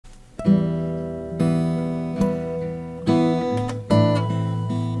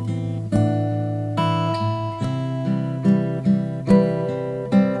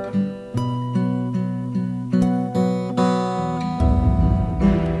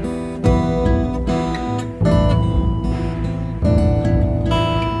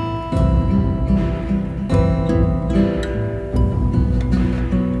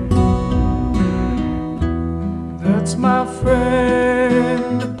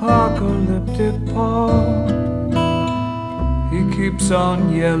Apocalyptic Paul. He keeps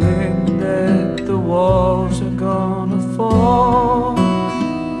on yelling that the walls are gonna fall.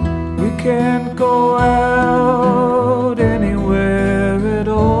 We can't go out anywhere at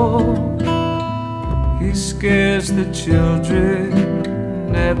all. He scares the children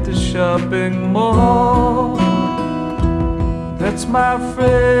at the shopping mall. That's my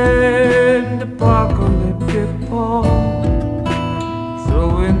friend Apocalyptic Paul,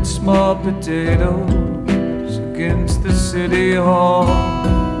 throwing small potatoes against the city hall.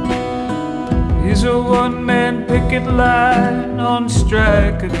 He's a one-man picket line on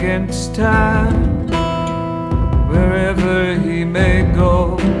strike against time. Wherever he may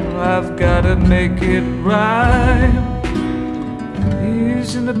go, I've gotta make it rhyme.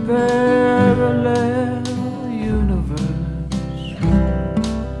 He's in a parallel universe.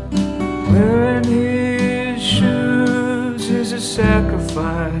 Wearing his shoes is a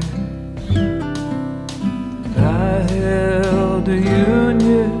sacrifice. I held a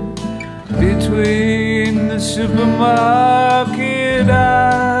union between the supermarket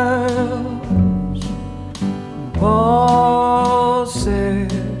aisles. Paul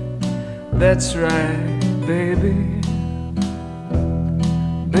said, "That's right, baby.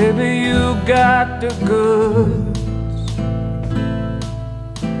 Baby, you got the goods."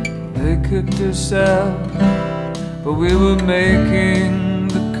 They kicked us out, but we were making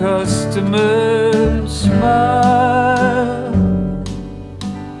the customers smile.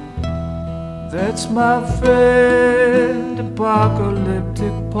 That's my friend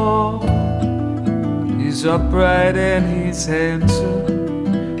Apocalyptic Paul. He's upright and he's handsome.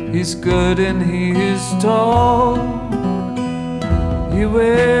 He's good and he is tall. He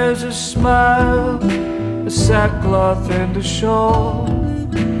wears a smile, a sackcloth and a shawl.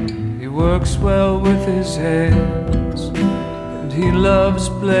 He works well with his hands, and he loves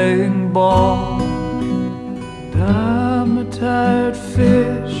playing ball. And I'm a tired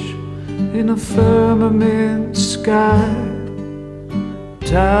fish in a firmament sky,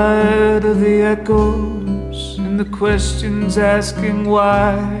 tired of the echoes and the questions asking why.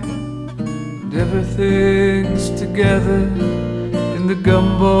 And everything's together in the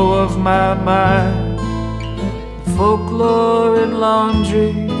gumbo of my mind. Folklore and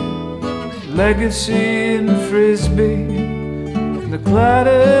laundry, legacy and frisbee, the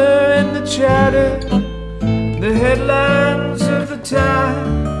clatter and the chatter, the headlines of the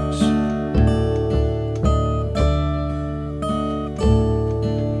Times.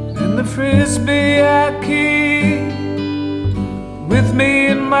 And the frisbee I keep with me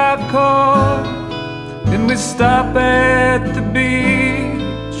in my car. And we stop at the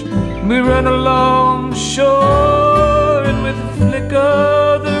beach, we run along the shore, and with a flick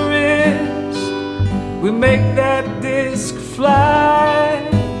of the wrist, we make that disc fly,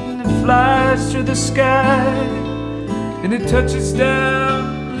 and it flies through the sky, and it touches down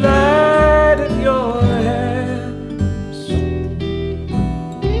light in your hands.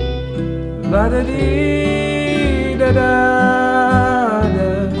 La-da-dee-da-da,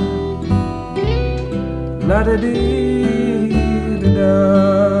 la-da-dee-da-da,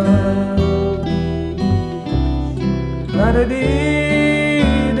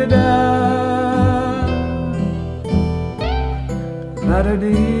 la-da-dee-da-da,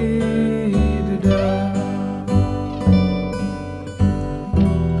 la-da-dee-da-da.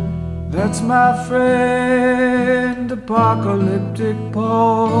 That's my friend Apocalyptic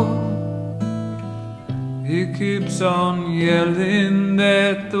Paul. He keeps on yelling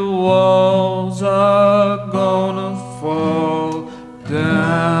that the walls are